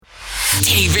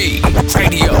TV,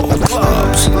 radio,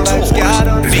 clubs, tours,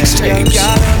 mixtapes,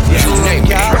 you name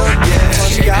it.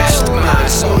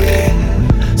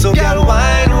 So girl,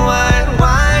 wine, wine,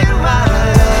 wine,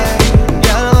 wine.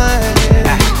 Girl, wine,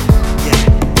 yeah.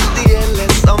 The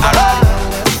endless summer.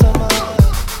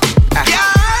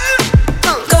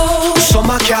 Go.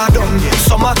 Summer car done,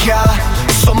 summer car done,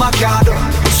 summer car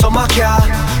done, summer car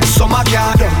done, summer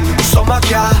car done, summer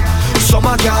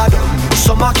car done,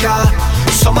 summer car done,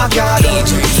 summer car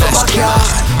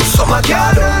done, summer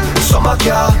car done, summer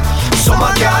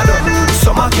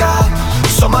car done,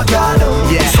 summer car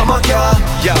done, yeah. Summer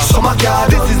car.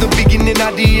 This is the beginning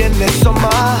of the endless summer.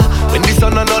 When the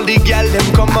sun and all the girl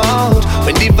them come out,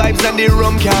 when the vibes and the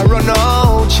rum can run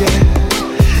out,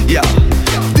 yeah.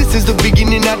 This is the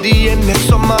beginning of the endless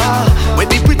summer. When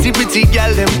the pretty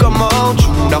girl them come out,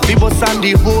 now people and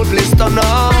the whole place turn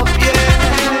up, yeah.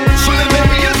 So let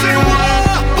me hear you say,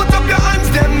 whoa, put up your hands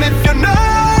them if you know.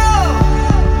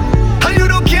 And you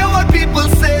don't care what people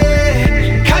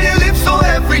say, can you live so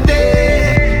every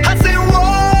day? I say,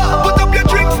 whoa, put up your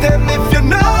drinks them if you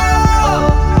know.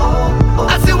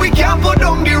 I say we can't put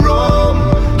down the rum.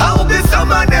 I hope this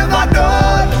summer never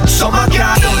done. Summer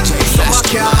garden, summer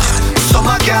car,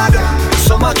 summer garden,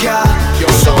 summer car,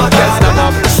 summer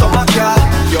garden, summer car,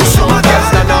 summer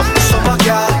garden, summer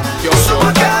car,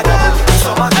 summer garden,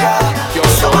 summer car,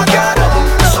 summer garden,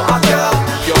 summer car,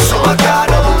 summer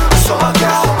garden, summer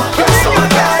car, summer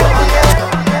garden.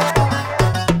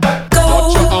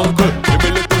 Touch your uncle, give me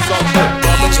little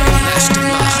sample.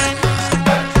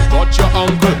 Touch your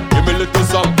uncle, give me little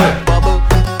sample.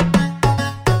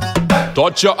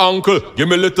 Touch your uncle, give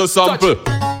me little sample.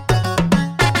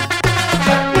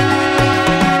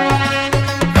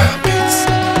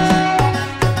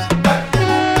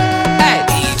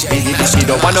 She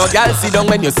don't want no girl sit down.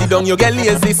 When you sit down you get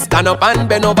lazy. Stand up and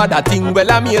bend over. That thing well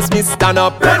amaze me. Stand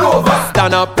up, bend over.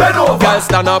 Stand up, bend over. Girl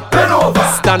stand up, bend over.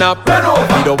 Stand up, bend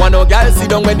over. She don't want no girl sit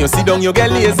down. When you sit down you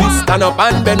get lazy. Stand up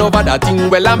and bend over. That thing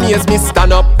well amaze me.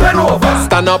 Stand up, bend over.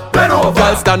 Stand up, bend over.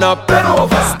 Girl stand up, bend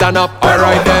over. Stand up.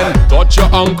 Alright then. Touch your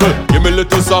uncle, give me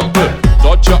little sample.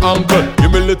 Touch your uncle,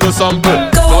 give me little sample.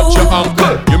 Touch your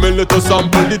uncle, give me little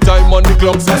sample. The time on the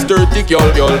clock 6:30,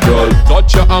 girl.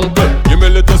 Touch your uncle, give me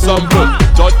little sample.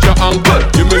 Touch your uncle,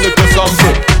 give me little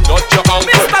sample. Touch your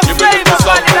uncle, give me little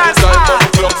sample. The time on the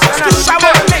clock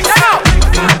 6:30.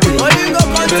 What you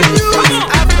gonna continue?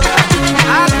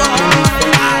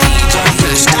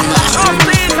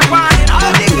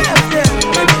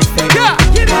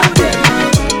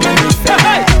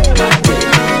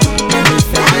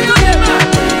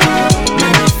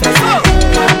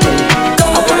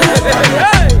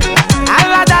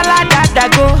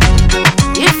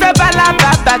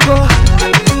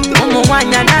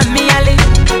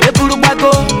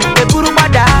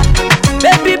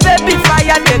 Baby,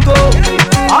 fire they go.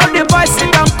 All the boys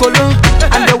sit down colo,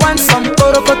 and they want some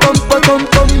poro tom.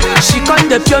 She con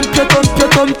the pion,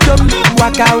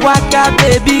 waka waka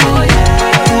baby,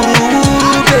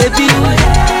 uru baby,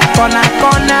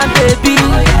 corner baby.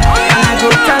 And I go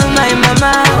tell my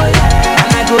mama,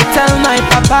 and I go tell my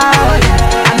papa,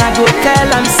 and I go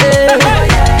tell am say,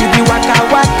 you be waka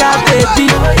baby,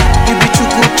 you be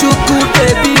chuku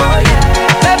baby,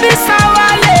 baby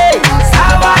sawale,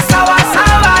 sawale.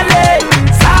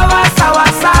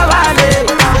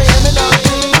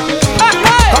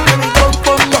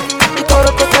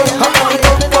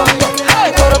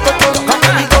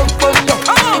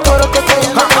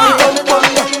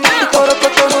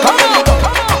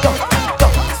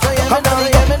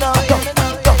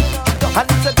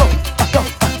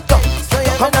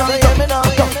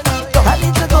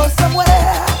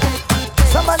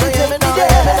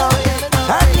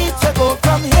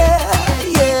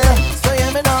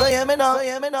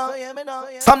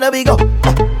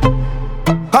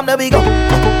 Come there we go.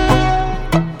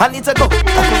 I need to go.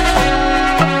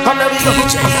 Come there we go. I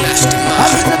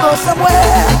need to go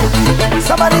somewhere.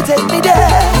 Somebody take me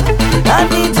there. I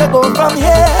need to go from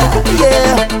here.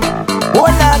 Yeah. Oh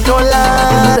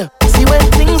Lord. See when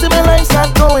things in my life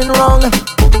start going wrong,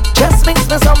 just mix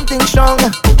me something strong,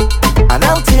 and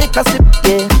I'll take a sip,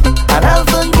 yeah, and I'll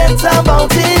forget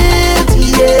about it.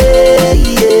 Yeah.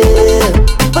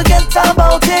 Forget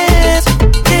about it.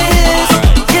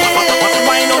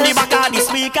 Wine on the back of the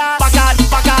speaker. Back of the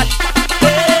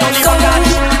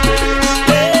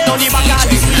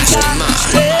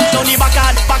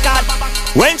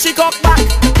when she cock back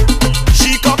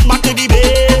to the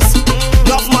base.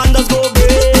 Love man does go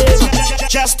brave,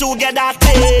 just to get that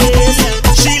taste.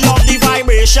 She love the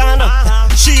vibration,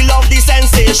 she love the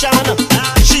sensation.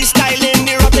 She styling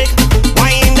erotic,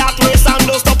 wind that waist and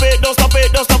don't stop it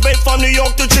from New York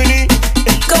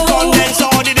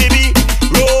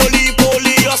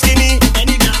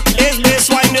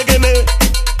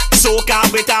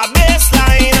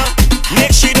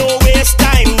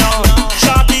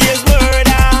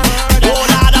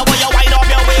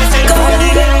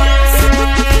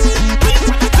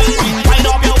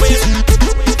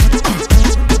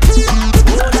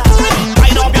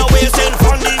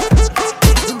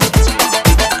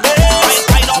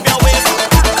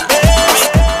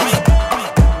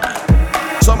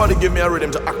give me a rhythm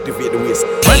to activate the waist.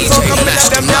 When some come in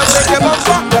them, they say they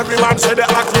bumper. Everyone say they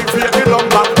activate the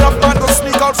lumber. Enough man to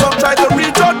sneak out, some try to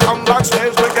reach out. Come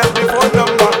backstage, we get the phone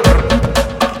number.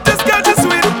 This girl is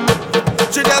sweet,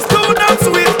 she just too damn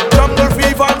sweet. Jungle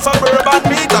fever and suburban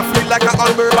beat. I feel like I'm on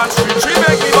urban street. She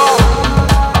make me go.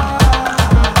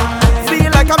 Feel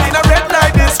like I'm in a red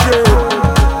light district.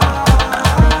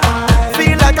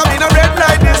 Feel like I'm in a red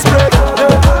light district.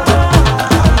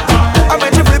 I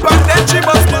made you flip and then she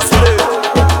must display.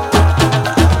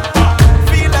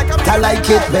 Feel like I'm I like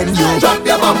it when you drop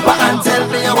your bumper and tell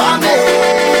me you want me.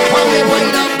 Want me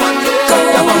wind up on you. Drop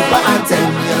your bumper and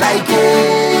tell me you like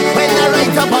it. When I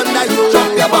right up under you,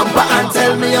 drop your bumper and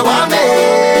tell me you want me.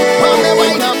 Want me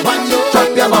wind up on you.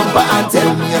 Drop your bumper and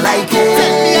tell me you like it. Tell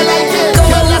me you like it.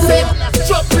 Girl, I say,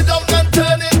 drop it down and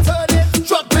turn it.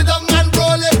 Drop it down and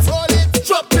roll it.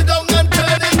 Drop it down and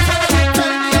turn it.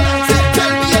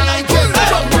 Tell me you like it.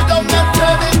 Drop it down and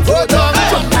turn it. Hold on.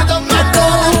 Drop it down and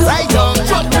roll it. Right down.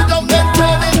 Drop it down and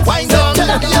turn it. Wind down. Tell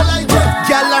me you like it.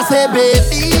 Girl, I say,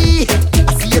 baby, I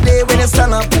see you there when you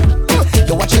stand up.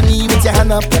 You watch your knee with your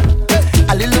hand up.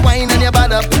 A little wine and your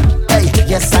butt up. Hey,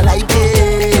 yes, I like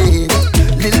it.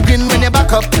 Little grin when you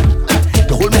back up.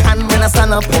 You hold me hand when I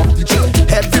stand up.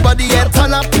 Everybody here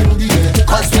turn up.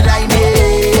 Cause we like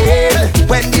it.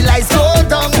 When the lights go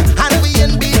down and we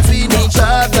in between each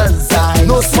other's eyes.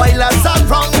 No spoilers are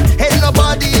wrong. Ain't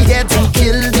nobody here to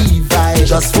kill the vibe.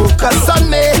 Just focus on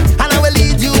me and I will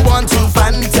lead you on to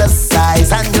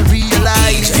fantasize. And you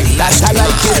realize that I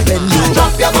like it when you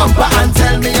drop your bumper and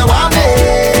tell me you want me.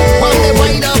 Want me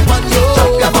wind up on you.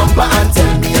 Drop your bumper and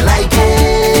tell me you like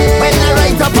it. When I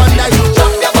right up under you,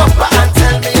 drop your bumper and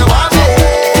tell me you want me.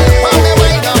 Want me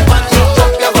wind up on you.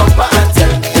 Drop your bumper and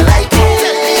tell me you like it.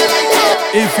 Tell me you like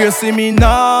it. if you see me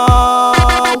now,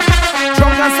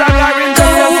 drunk and staggering,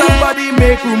 tell somebody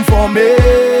make room for me.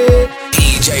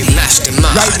 DJ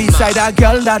Mastermind. Right beside a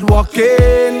girl that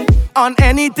walking on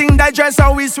anything that dress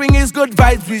how we swing is good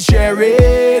vibes we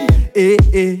sharing.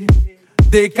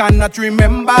 They cannot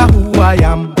remember who I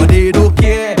am, but they don't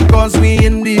care, cause we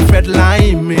in the Fed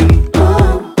liming.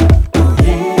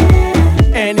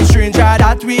 Any stranger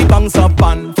that we bounce up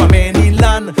on from any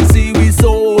land, see we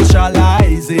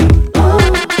socializing.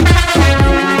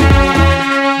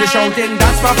 They shouting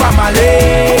that's for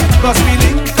family, cause we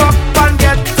link up and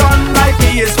get on like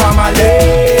we is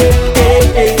family.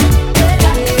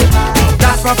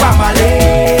 That's for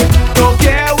family. Don't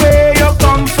care where you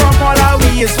come from, all our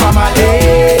we is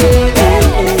family.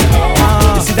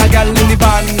 You see that girl in the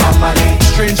van,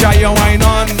 stranger you wine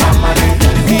on,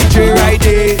 DJ right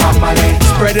there,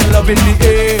 spreading love in the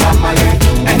air.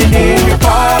 And the name you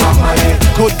call,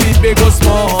 could be big or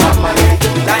small,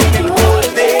 like in whole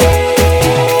day.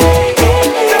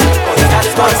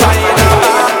 That's what's I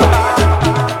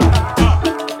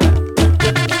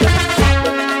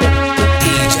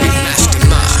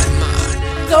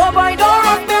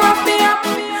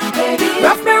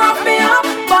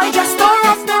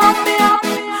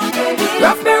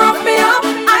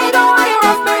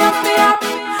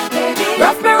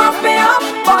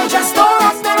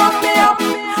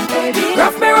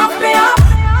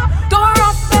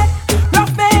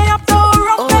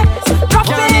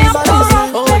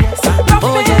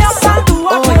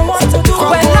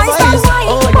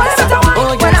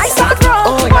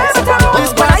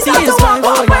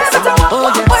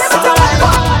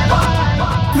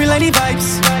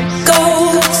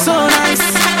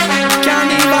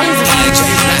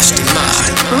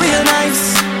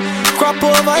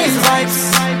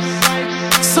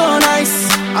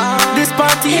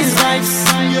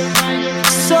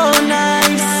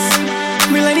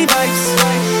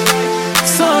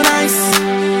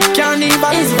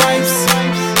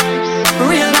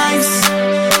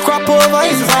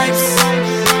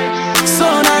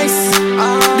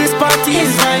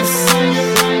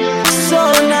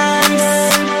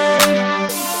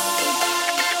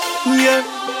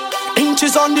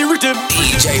on the rhythm.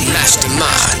 DJ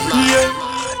Mastermind.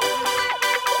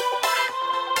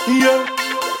 Yeah.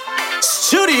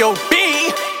 Studio B.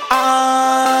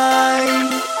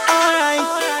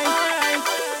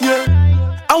 Yeah.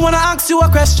 I wanna ask you a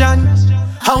question.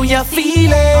 How you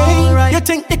feeling? Right. You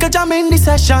think you could jam in the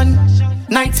session?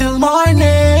 Night till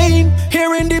morning.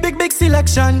 Hearing the big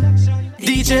selection.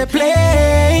 DJ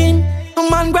playing. A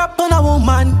man grab on a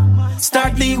woman.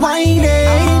 Start the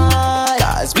whining.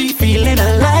 Cause we feeling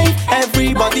alive,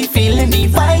 everybody feeling the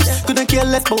vibes. Couldn't care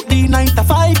less about the 9 to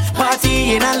 5,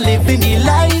 partying and living the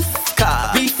life.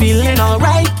 Cause we feeling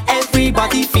alright,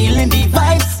 everybody feeling the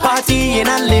vibes, partying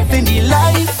and living the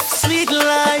life. Sweet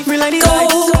life, we like the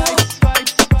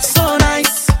vibes. So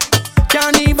nice,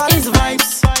 carnival is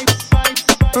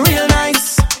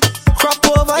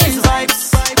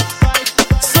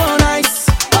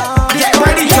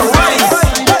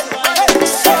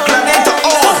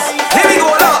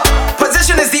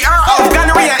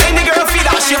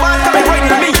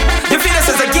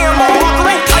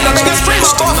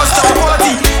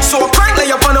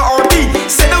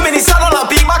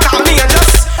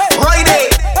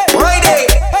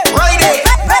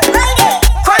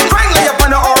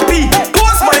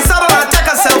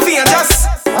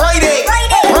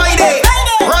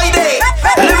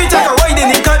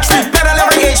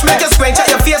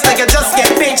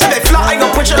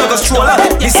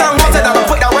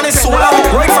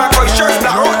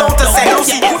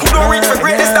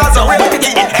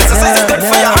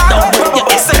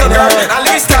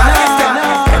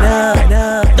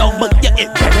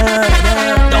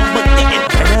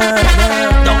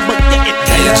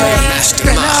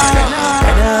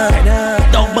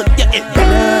it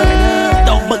better.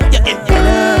 Dog but you it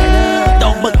better.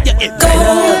 Dog but you it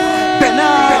better.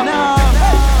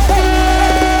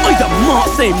 Oh, the moss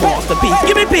say Master P.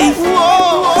 Give me P.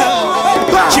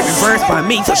 She reversed by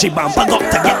me, so she bumper got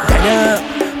to get better.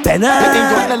 Better. Ain't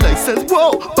got the license,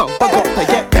 whoa. Bumper got to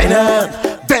get better.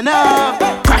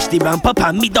 Crash the bumper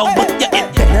by me, dog but you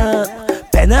it better.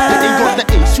 Ain't got the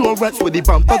insurance with the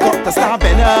bumper got to start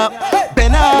better.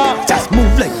 Just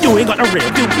move like you ain't got a real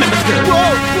you members, girl.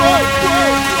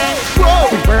 Whoa.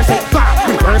 Reverse it, bop,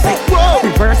 reverse it, whoa.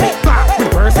 Reverse it, bop,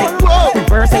 reverse it, whoa.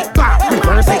 Reverse it, bop,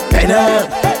 reverse it, better.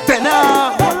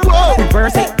 Whoa.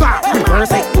 Reverse it, bop,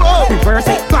 reverse it, whoa. Reverse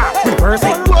it, bop, reverse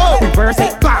it, whoa. Reverse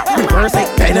it, bop, reverse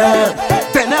it, better.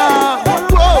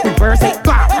 Whoa. Reverse it,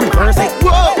 bop, reverse it,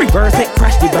 whoa. Reverse it,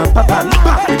 crash the bumper,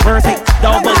 bop, reverse it,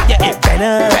 double, yeah, it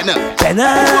better.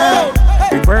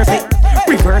 Reverse it,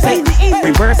 reverse it,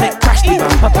 reverse it, crash the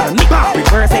bumper, bop,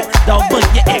 reverse it, double,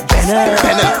 yeah, it better.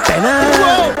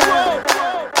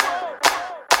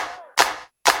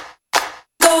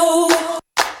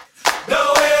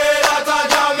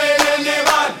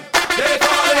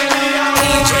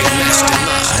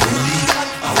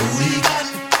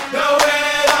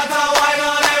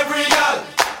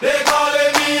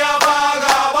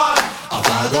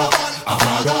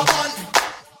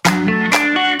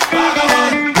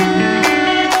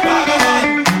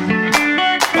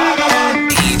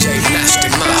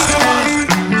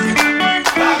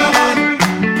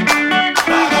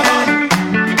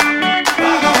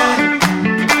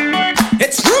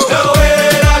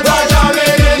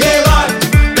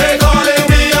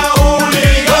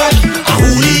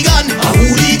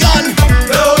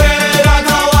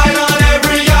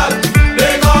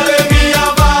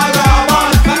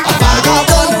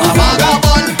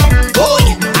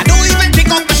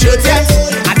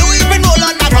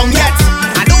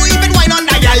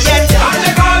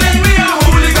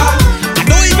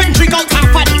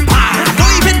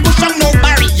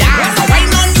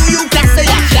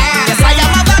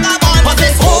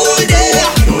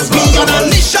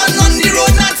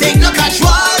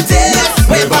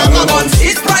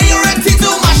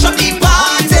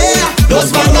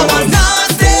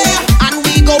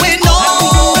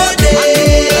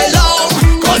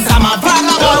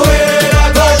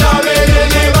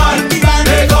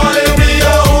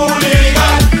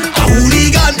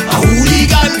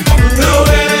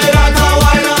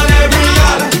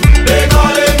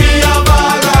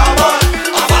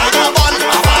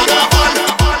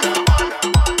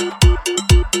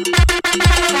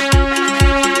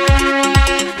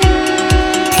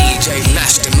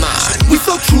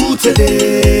 to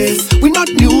this, we're not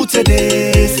new to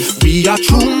this. We are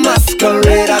true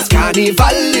masqueraders,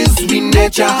 carnival is we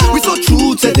nature. We're so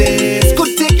true to this,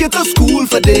 could take you to school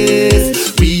for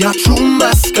this. We are true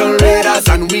masqueraders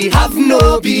and we have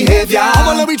no behavior. Come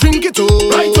on, let me drink it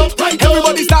all. Right up, right up.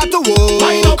 Everybody start to walk.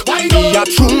 Wind up, wind up. We are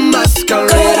true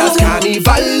masqueraders,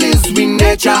 carnival is we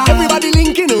nature. Everybody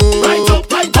linking up. Right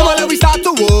up, right up. Come on, let me start to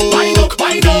walk. Wind up,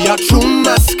 wind up. We are true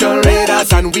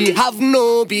masqueraders and we have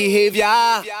no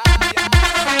behavior.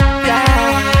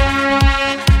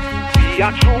 We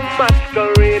are true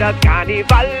masqueraders,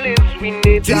 carnival is we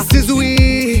nature. This is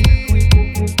we,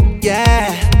 yeah.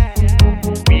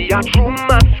 We are true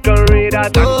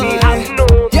masqueraders and we have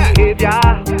no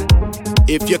behavior.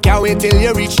 If you can't wait till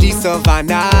you reach the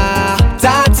savannah,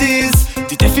 that is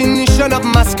the definition of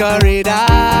masquerader.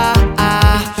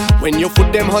 When your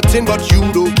foot them hurting but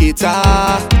you don't cater,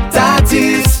 that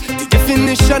is the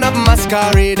definition of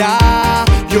masquerader.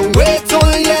 You wait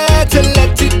all year to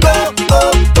let it go,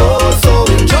 so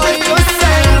enjoy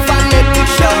yourself and let it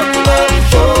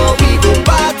show, we go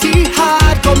party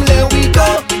hard, come let we go,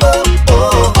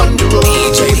 on the road.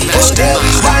 DJ Master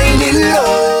whining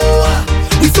low.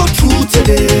 We so true to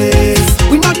this,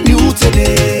 we not new to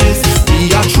this.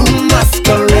 We are true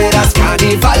masqueraders,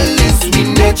 carnival is we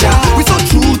nature. We so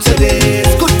true to this,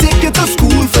 could take you to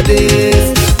school for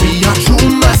this. We are true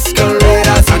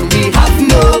masqueraders and we have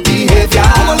no behavior.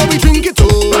 Come on, let me drink it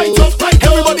all. Right up, right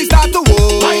up. Everybody start to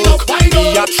walk. Wind up, wind up.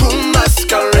 We are true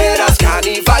masqueraders,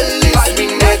 carnival is we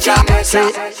nature.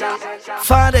 Say,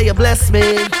 Father, you bless me,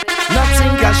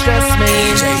 nothing can stress me.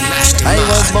 I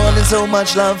was born in so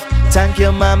much love, thank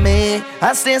you, mommy.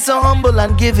 I stay so humble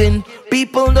and giving.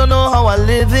 People don't know how I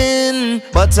live in,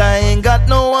 but I ain't got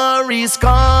no worries,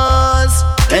 cause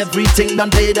everything done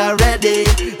paid already.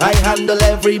 I handle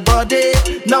everybody,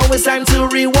 now it's time to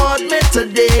reward me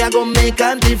today. I gon' make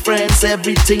a difference,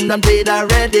 everything done paid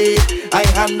already. I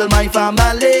handle my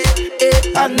family,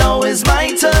 and now it's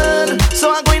my turn.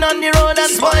 So I'm going on the road and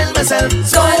spoil myself.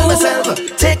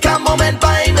 Take a moment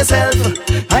by myself. myself.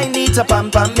 I need to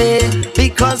pamper me,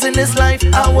 because in this life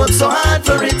I work so hard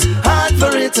for it,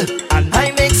 and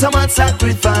I make so much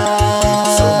sacrifice,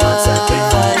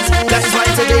 That's why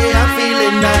today I'm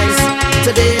feeling nice.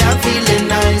 Today I'm feeling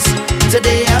nice.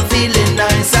 Today I'm feeling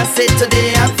nice. I said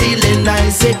today I'm feeling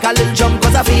nice. Take a little jump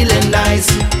 'cause I'm feeling nice.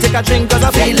 Take a drink 'cause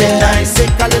I'm feeling nice.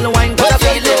 Take a little wine 'cause I'm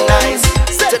feeling nice.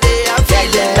 Today I'm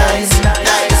feeling nice.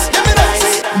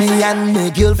 Me and my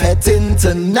girl petting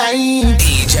tonight.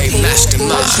 DJ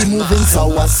Mastermind. She moving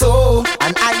so,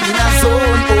 and I in a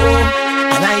zone,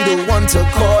 and I don't want to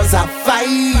cause a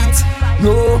fight.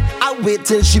 No, I wait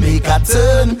till she make a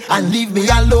turn and leave me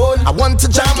alone. I want to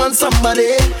jam on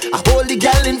somebody, a holy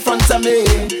girl in front of me.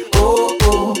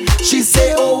 Oh, she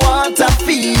say, oh what a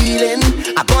feeling.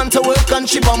 I gone to work on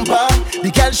she bumper. The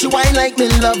girl she whine like me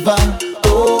lover.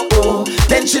 Oh,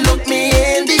 then she look me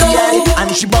in the eye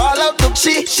and she ball out, look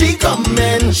she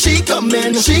coming,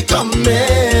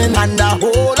 and I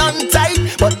hold on tight,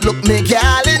 but look me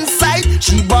girl inside,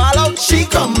 she ball out, she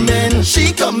coming,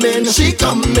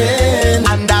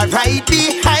 and I right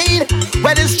behind,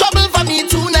 where there's trouble for me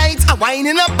tonight, I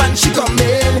winding up and she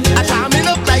coming, I jamming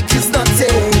up like it's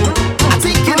nothing, I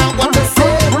thinking of what to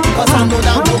say, 'cause I know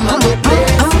that woman will play,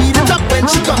 speed it up when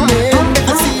she coming, if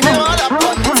you see me all up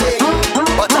on the thing,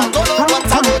 but I don't know what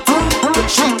I go do, but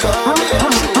she coming.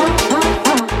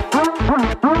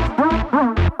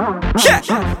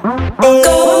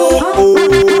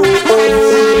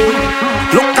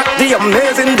 Look at the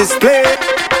amazing display.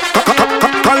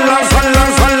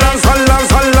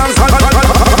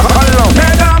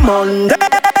 Mega Monday.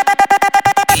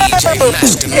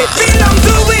 It belong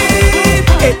to we.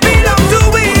 It belong to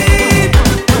we.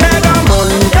 Mega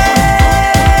Monday.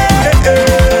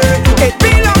 It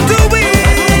belong to we.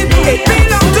 It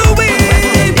belong to we.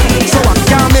 So I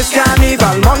can't miss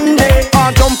Carnival Monday. I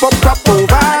jump up crap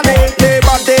over me.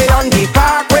 Labor Day on the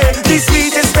parkway. The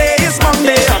sweetest day is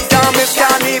Monday. I can't miss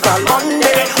Carnival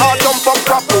Monday. I jump up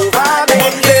crap over me.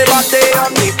 Labor Day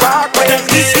on the parkway.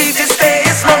 The sweetest day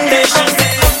is Monday.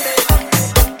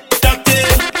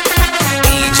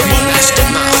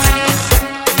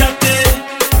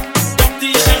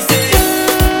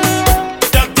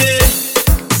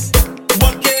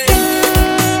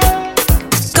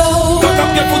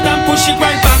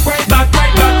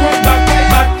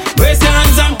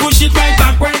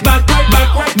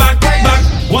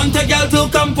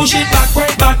 Push it back,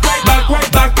 right back, right back,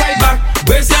 right back, right back.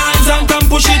 Raise your hands and come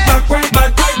push it back, right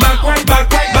back, right back, right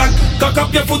back, right back. Cock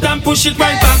up your foot and push it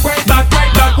right back, right back,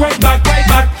 right back, right back, right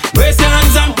back. Raise your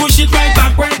hands and push it right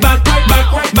back, right back, right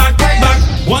back, right back, right back.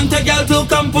 Want a girl to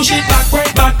come push it back,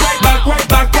 right back, right back, right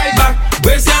back, right back.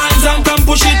 Raise your hands and come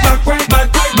push it back, right back,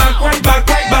 right back, right back,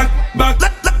 right back, back.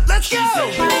 Let's go.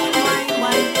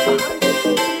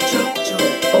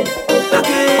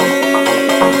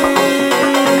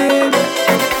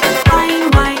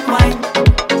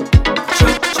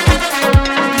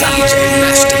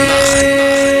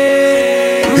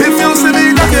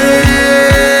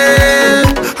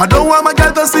 I don't want my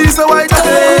girl to see so white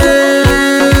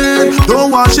again. Don't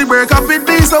want she break up with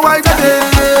me so white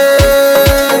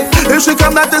again. If she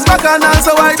come that is back and dance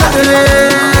so white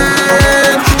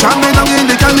again. Jam me down in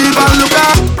the carnival, look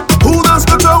up. Who does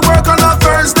go to work on a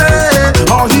Thursday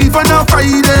or even a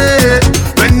Friday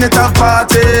when it have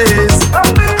parties?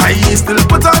 I still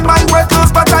put on my wet clothes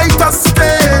but I just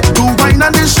stay to wine on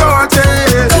the shorty.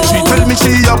 She tell me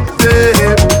she up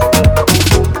there.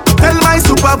 Tell my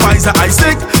supervisor I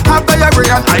sick, have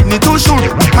diarrhea and I need to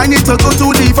shoot. I need to go to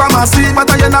the pharmacy, but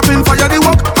I end up in fire the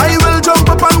walk. I will jump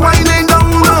up and whining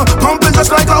down, pumping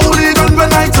just like a hooligan when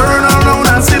I turn around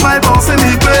and see my boss in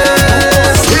the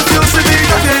place. If you see me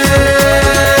again,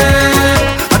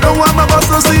 I don't want my boss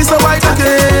to see so white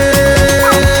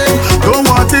again. Don't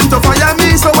want him to fire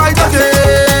me so white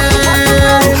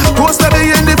again. Post me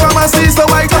in the pharmacy so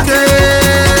white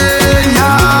again.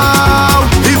 Yeah.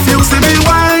 If you see me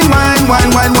wine,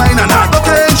 and I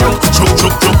okay, choke,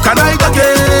 and I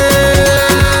okay.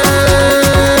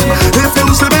 If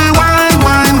you see me wine,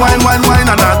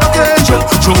 and I okay, choke,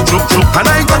 and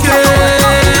I okay.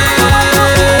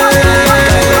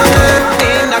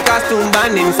 In a costume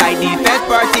band inside the fed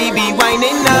party, be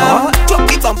whining now.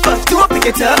 Drop it bumper, don't pick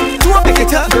it up, girl, don't pick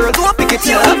it up.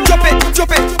 Drop it,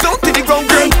 don't to the ground,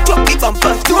 girl. Drop it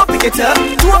bumper, don't pick it up,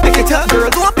 girl,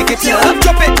 don't pick it up.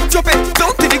 Drop it,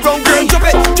 don't to the ground, girl. Drop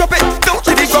it, don't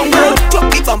to the ground, girl.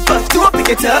 Drop it bumper, don't pick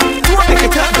it up, girl,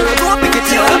 don't pick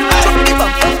it up. Drop it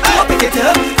bumper, don't pick it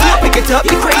up,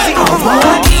 you crazy, oh my.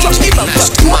 Drop it bumper,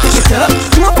 don't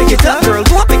pick it up, girl,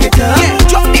 don't pick it up.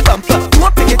 Drop it bumper,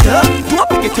 don't pick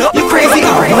it up, you crazy,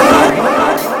 oh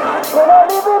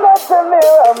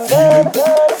my.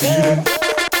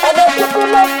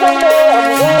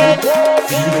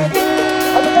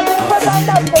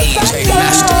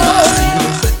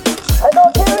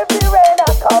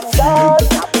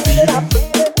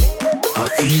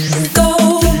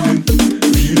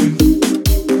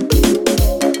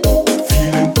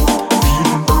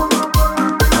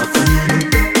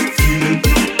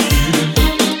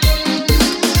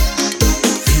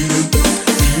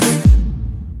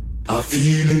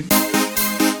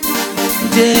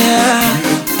 Yeah.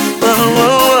 Whoa,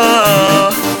 whoa,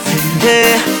 whoa.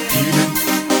 Yeah.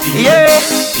 Yeah.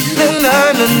 No,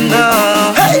 no, no.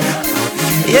 Hey.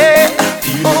 Yeah.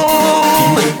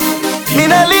 Ooh. Me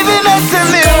not living up till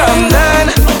me I'm done.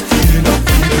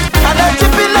 I'm not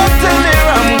chipping up till me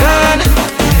I'm gone.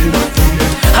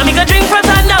 I make a drink from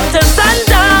sun up till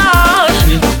sundown.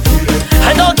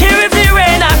 I don't care if the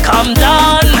rain I come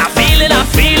down. I'm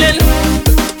feeling.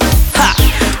 Ha!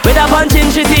 With a punch in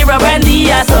Shitira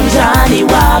Brandy or some Johnny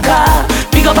Walker.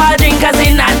 Pick up our drinkers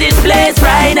in at this place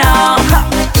right now. Ha!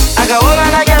 I got all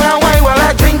on a girl and wine while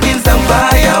I drinking some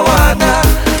fire water.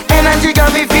 Energy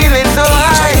got me feeling so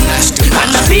high.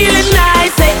 And I'm feeling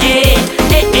nice, eh, eh,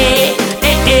 eh, eh,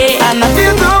 eh, eh. And I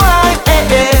feel so high, eh,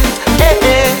 eh, eh,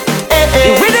 eh, eh, eh.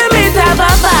 The rhythm is have a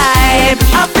vibe.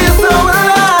 I feel so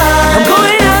alive. I'm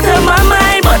going out of my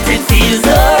mind, but it feels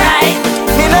alright.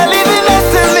 Me not living up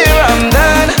till me I'm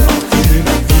done.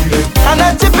 I'm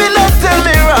not chipping up till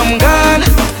me I'm gone.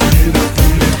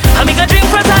 I make a drink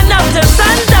from sun up till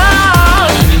sundown.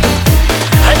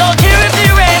 I don't care if the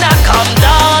rain I come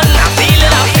down. I'm feeling.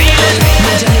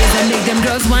 Put your hands and make them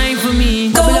girls whine for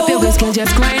me. Double up your waist, girl,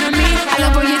 just grind on me. I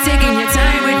love how you're taking your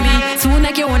time with me. Soon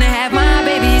like you wanna have my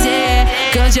babies, yeah.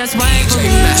 Girl, just whine for me.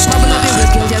 Bubble up your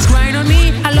waist, girl, just grind on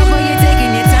me. I love how you're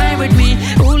taking your time with me.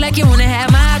 Ooh, like you wanna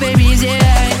have my babies, yeah,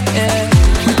 yeah.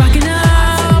 We're backing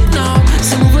up now,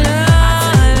 so move it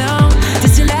along.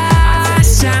 This your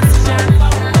last chance.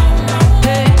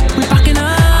 Hey, we're backing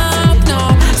up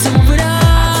now, so move it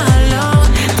along.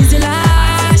 This your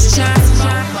last chance.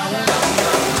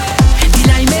 The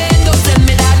liming, don't tell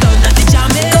me that done. The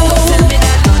jamming, don't tell me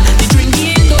that done. The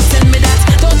drinking, don't tell me that.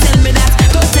 Don't tell me that.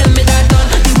 Don't tell me that done.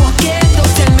 The walking,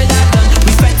 don't tell me that done.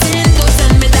 We fighting, don't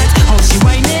tell me that. How she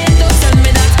whining, don't tell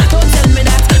me that. Don't tell me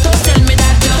that. Don't tell me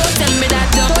that. Don't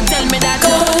tell me that.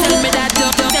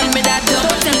 Don't tell me that. Don't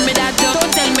tell me that. Don't tell me that.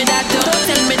 Don't tell me that. Don't tell me that. Don't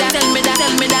tell me that. Tell me that.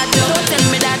 Tell me that. Don't tell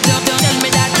me that. Don't tell me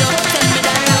that. Don't tell me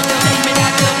that. Don't tell me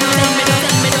that. Don't tell me that.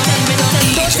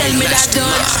 Don't tell me that.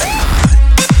 Don't.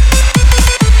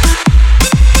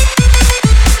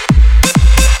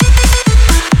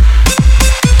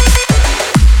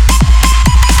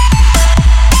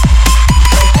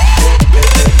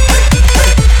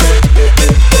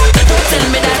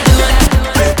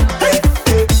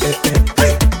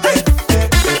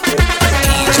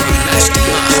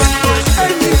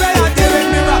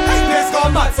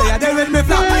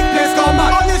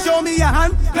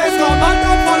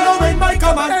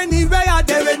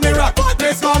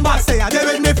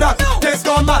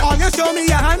 Show me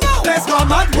your hand, let's go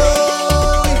mad, boy.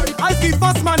 I see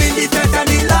first man in the tent and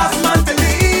the last man to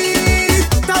leave.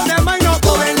 Tell them I not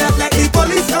going left, let the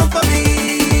police come for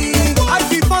me. I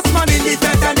see first man in the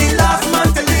tent and the last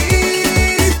man to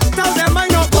leave. Tell them I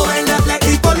not going left, let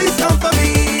the police come for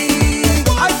me.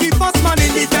 I see first man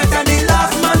in the tent and the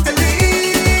last man to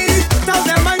leave. Tell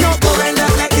them I not going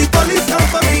left, let the police come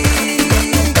for me.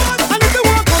 And if they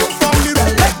want come from the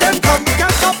well, let them come.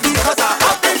 Can't stop because I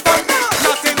have been fun.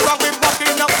 Nothing wrong with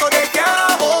walking up so they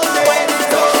can't hold it.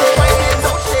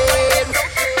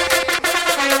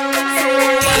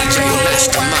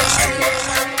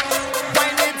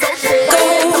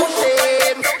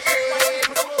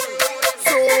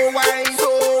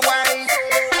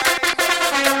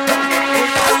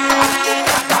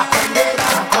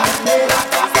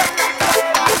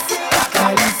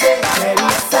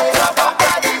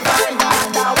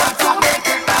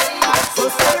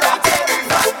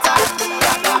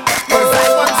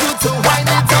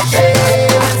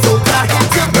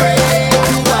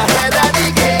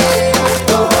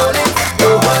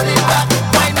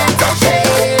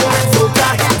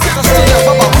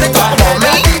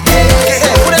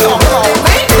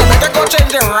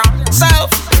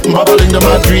 Bubbling the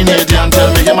mad grenade and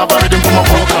tell me, yeah, my body them put my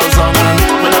vocals on. And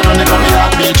when I done it, got me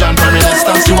heartbeat and for me, let's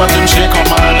dance to what them shake up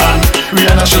my hand.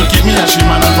 Rihanna, she'll keep me and she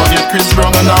man and forget Chris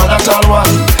Brown and all that all one.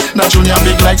 That Junior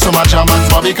big like so much Germans,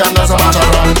 Bobby can does a matter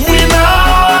run. We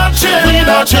not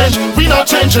change, we not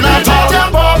changing at all.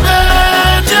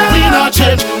 We not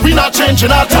changing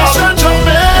at all.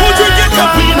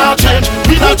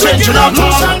 We not changing at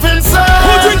all.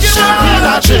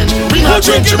 We not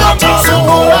changing at all. So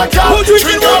hold a cat,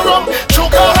 drink a rum,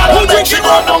 choke a hat, and make she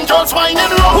run down, just wine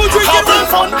and rum. Having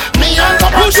fun, me and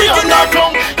Tapachi on the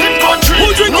ground. In country,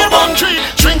 no boundary,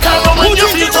 drink a rum when you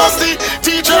feel thirsty.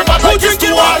 Teacher, but like it's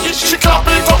too hard, she clap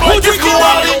it up like it's too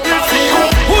hard.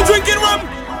 Who drinking rum?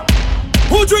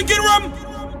 Who drinking rum?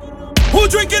 Who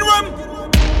drinking rum?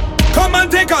 Come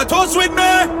and take a toast with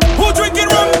me. Who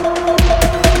drinking rum?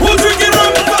 Who drinking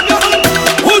rum?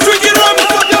 Who drinking rum?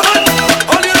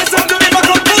 All you listen to me, back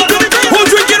up. Who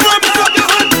drinking rum?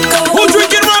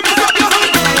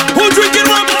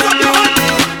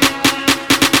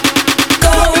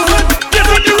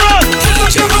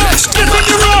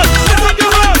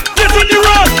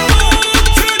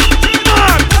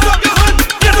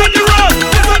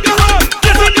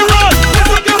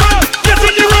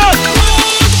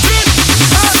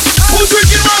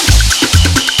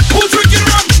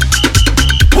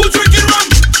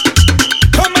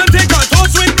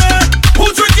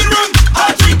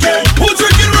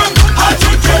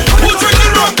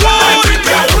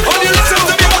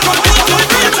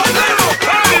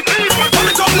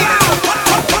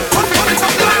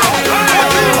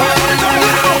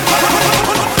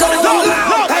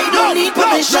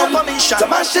 permission to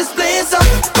mash this place up.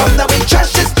 Come now we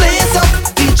trash this place up.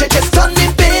 DJ just turn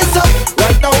the bass up.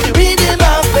 Right now we reading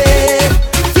our fame,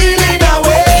 feeling our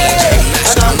way,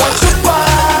 and I want to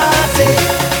party,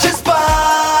 just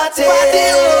party.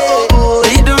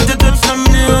 You don't touch the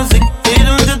music, you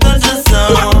don't touch the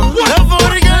sound. Love for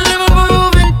the girl never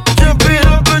moving, jump it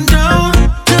up and down,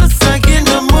 just like in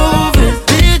the movie.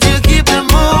 DJ keep it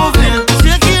moving,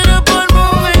 shake it up and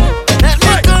move it. Let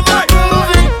me come and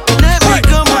prove it, let me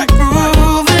come and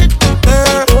prove it.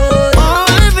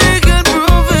 Only we can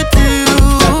prove it to you.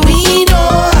 We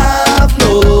don't have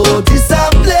no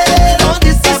discipline. No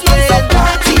discipline. So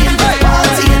partying,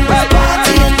 partying,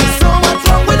 partying. So what's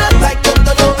wrong with us? Like the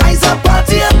eyes are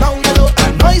partying. Now you know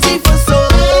I'm noisy for so.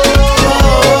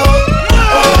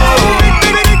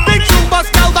 Big shoe bust,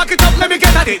 now back it up, let me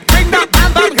get at it. Bring that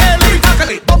bam bam, hey, let me tackle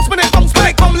it. Bounce with it,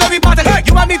 come, let me battle it.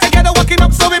 You and me together, working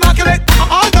up so immaculate.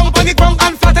 All down on the ground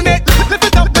and flatten it. Lift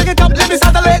it up, bring it up, let me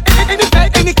saddle it. Any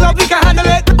bed, any club, we can handle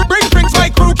it. Bring drinks, my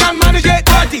crew can manage it.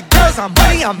 Party, girls and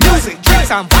money and music,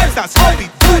 drinks and vibes, that's how we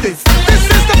do this. This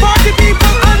is the party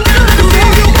people and do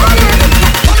you want it?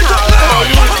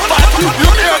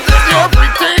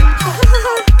 Everything.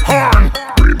 Horn.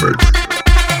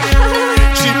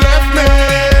 She left me.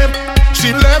 She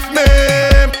left me.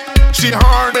 She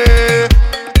horny.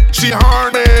 She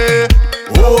horny.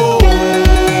 Oh.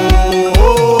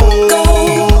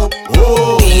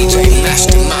 DJ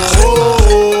Mastermind.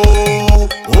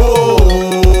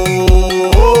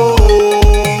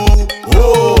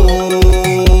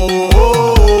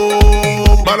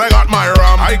 But I got my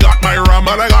rum. I got my rum.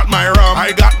 But I got my rum.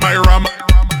 I got my rum.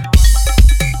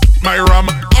 My rum.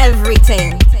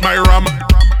 Everything. My rum.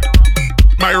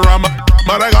 My rum.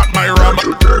 But I got my rum.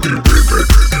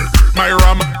 My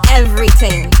rum.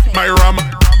 Everything. My rum.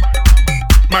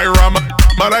 My rum.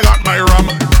 But I got my rum.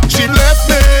 She left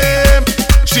me.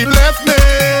 She left me.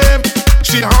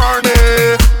 She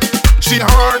horny. She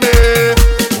horny.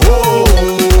 Oh.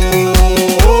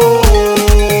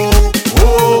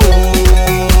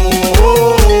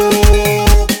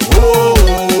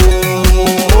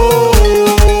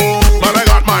 But I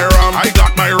got my rum. I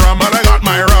got my rum. But I got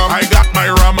my rum. I got my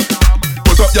rum.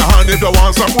 Put up your hand if you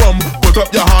want some rum. Put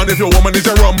up your hand if your woman is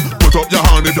a rum. Put up your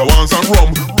hand if you want some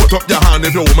rum. Put up your hand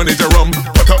if your woman is a rum.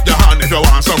 Put up your hand if you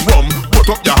want some rum. Put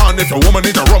up your hand if your woman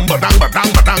is a rum. Badang,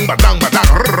 badang, badang, badang, badang.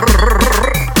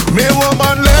 Me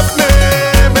woman left me.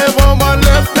 Me woman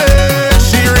left me.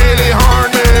 She really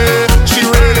horny. She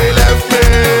really left me.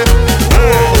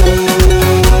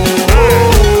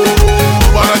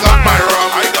 But I got my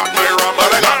rum. I got my rum.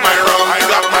 But I got my rum. I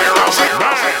got my rum.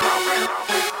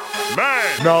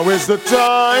 Now is the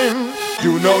time.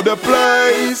 You know the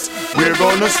place. We're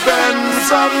gonna spend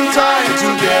some time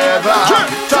together.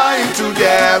 Time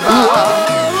together.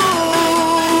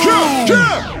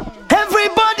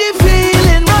 Everybody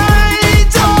feeling right.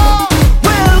 Oh,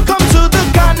 welcome to the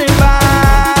carnival.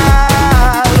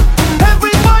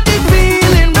 Everybody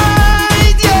feeling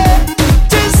right. Yeah,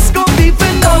 this gon' be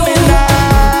phenomenal.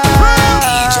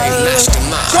 DJ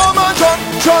Mastermind. Come on, jump,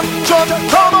 jump, jump.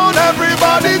 Come on,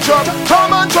 everybody jump.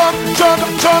 Come on, jump, jump,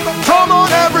 jump. Come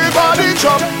on, everybody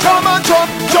jump. Come on, jump,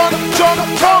 jump, jump.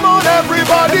 Come on,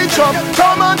 everybody jump.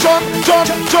 Come on, jump, jump,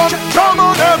 jump. Come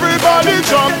on, everybody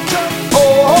jump. Oh,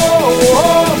 oh,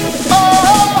 oh, oh,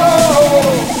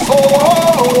 oh, oh,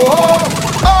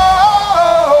 oh,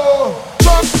 oh.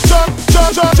 Jump, jump,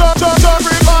 jump, jump, jump, jump.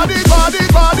 Everybody, body,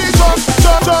 body, jump,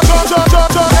 jump, jump, jump, jump, jump,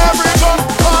 jump. Every jump,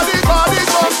 body, body,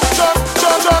 jump, jump,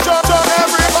 jump, jump, jump, jump.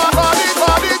 Everybody,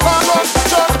 body, body, jump,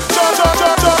 jump, jump, jump,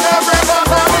 jump, jump.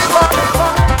 Everybody, body, body.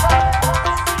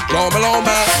 Loma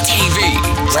Loma. TV,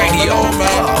 radio,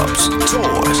 clubs,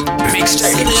 tours,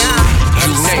 mixtapes.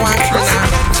 You name it.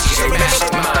 DJ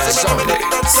Mastermind on it.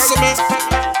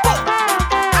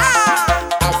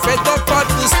 I fed up on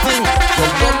this thing. The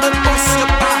woman bust your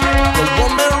back. The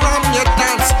woman ram your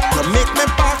dance. You make me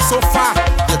back so far.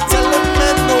 You telling me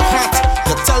no hat.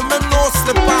 You tell me no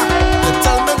slipper. You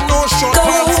tell me no short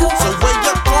pants. So when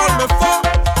you call me for,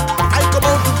 I come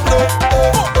out to play.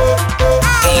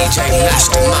 DJ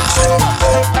Mastermind.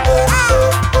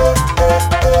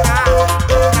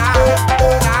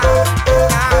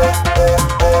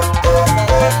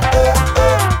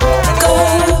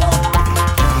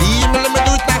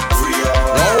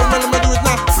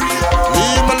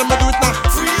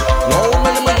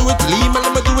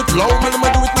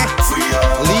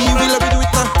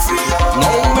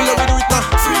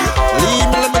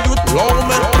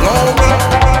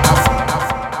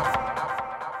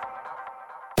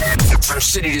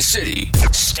 City to city,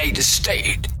 state to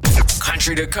state,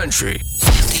 country to country,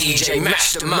 DJ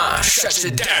Mastermind shuts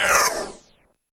it down.